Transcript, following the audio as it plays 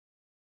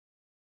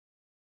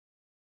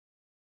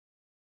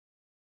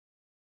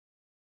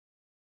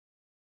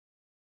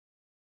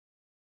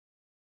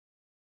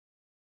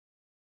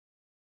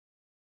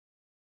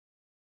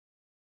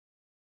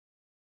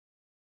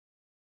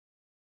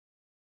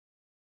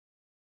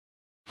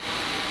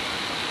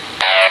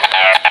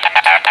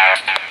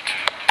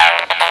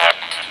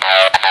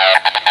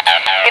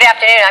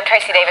afternoon. I'm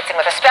Tracy Davidson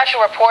with a special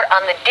report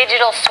on the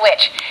digital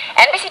switch.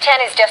 NBC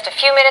 10 is just a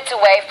few minutes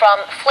away from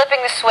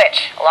flipping the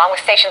switch. Along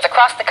with stations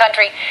across the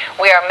country,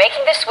 we are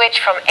making the switch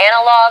from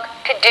analog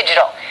to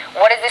digital.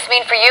 What does this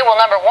mean for you? Well,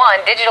 number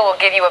one, digital will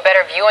give you a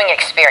better viewing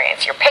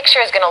experience. Your picture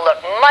is going to look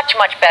much,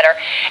 much better.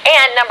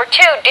 And number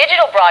two,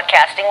 digital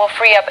broadcasting will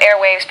free up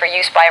airwaves for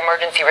use by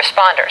emergency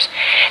responders.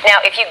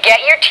 Now, if you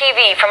get your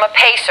TV from a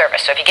pay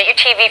service, so if you get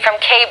your TV from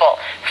cable,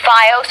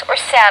 Fios, or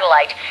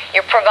satellite,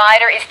 your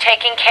provider is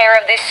taking care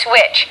of this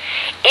switch.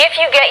 If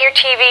you get your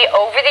TV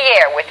over the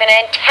air with an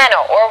antenna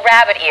or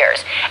rabbit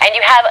ears, and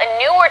you have a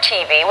newer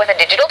TV with a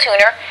digital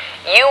tuner,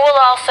 you will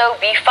also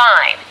be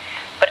fine.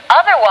 But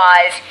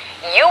otherwise,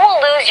 you will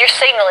lose your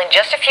signal in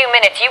just a few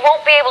minutes. You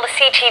won't be able to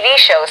see TV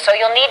shows, so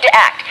you'll need to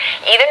act.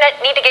 Either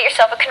need to get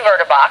yourself a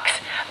converter box,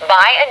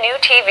 buy a new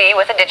TV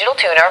with a digital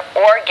tuner,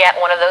 or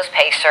get one of those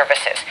pay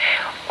services.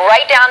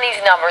 Write down these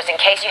numbers in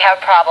case you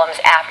have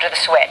problems after the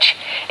switch.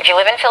 If you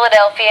live in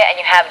Philadelphia and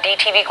you have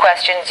DTV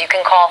questions, you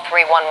can call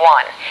 311.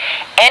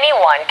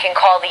 Anyone can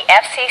call the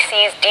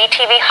FCC's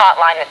DTV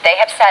hotline that they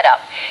have set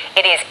up.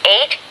 It is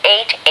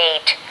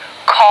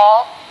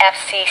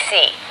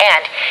 888-CALL-FCC.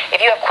 And if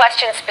you have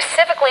questions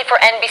specifically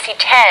for NBC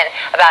 10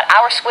 about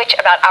our switch,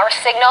 about our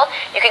signal,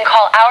 you can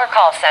call our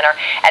call center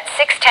at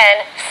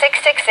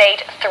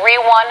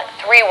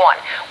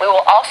 610-668-3131. We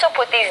will also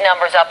put these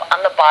numbers up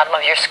on the bottom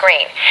of your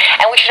screen.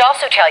 And we should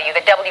also tell you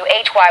that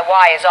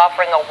WHYY is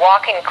offering a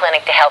walk-in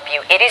clinic to help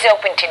you. It is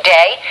open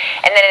today,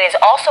 and then it is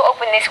also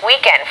open this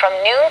weekend from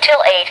noon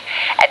till 8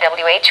 at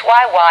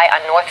WHYY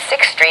on North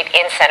 6th Street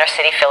in Center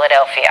City,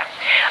 Philadelphia.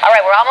 All right,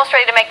 we're almost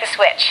ready to make the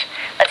switch.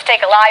 Let's take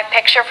a live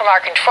picture from our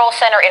control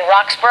center in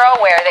Roxborough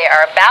where they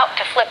are about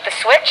to flip the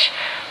switch.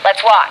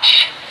 Let's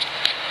watch.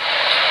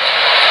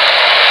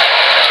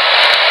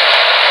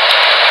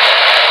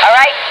 All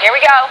right, here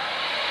we go.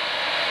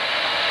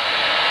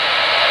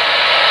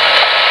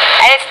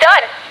 And it's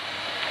done.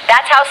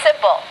 That's how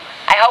simple.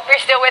 I hope you're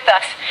still with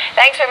us.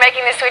 Thanks for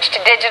making the switch to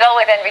digital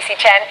with NBC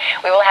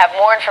 10. We will have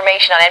more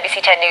information on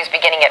NBC 10 News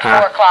beginning at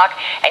 4 o'clock,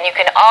 and you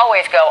can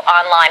always go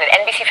online at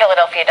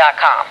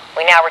NBCPhiladelphia.com.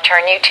 We now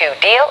return you to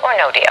Deal or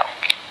No Deal.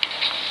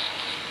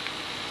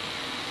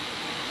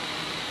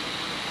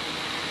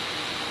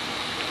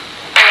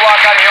 You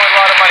walk out of here with a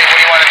lot of money. What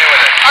do you want to do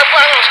with it? I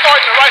plan on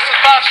starting the Rights and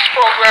Classes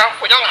program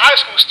for young high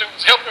school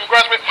students, helping them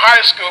graduate from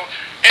high school.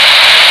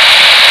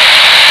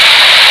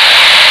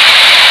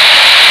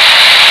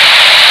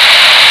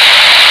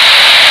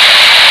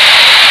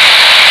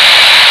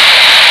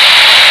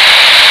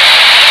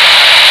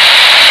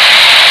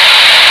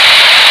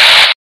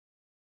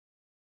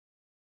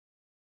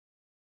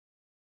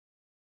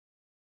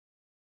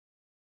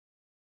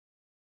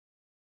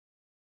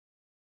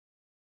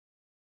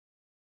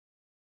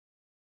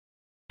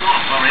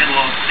 Our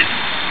analog signal.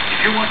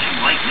 If you're watching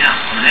right now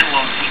on an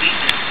analog TV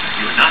set,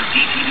 you are not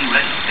DTV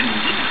ready and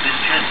will lose this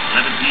channel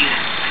 11 p.m.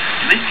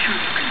 To make sure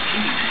you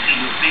continue to see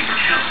your favorite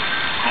show,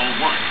 call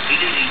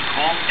 1-888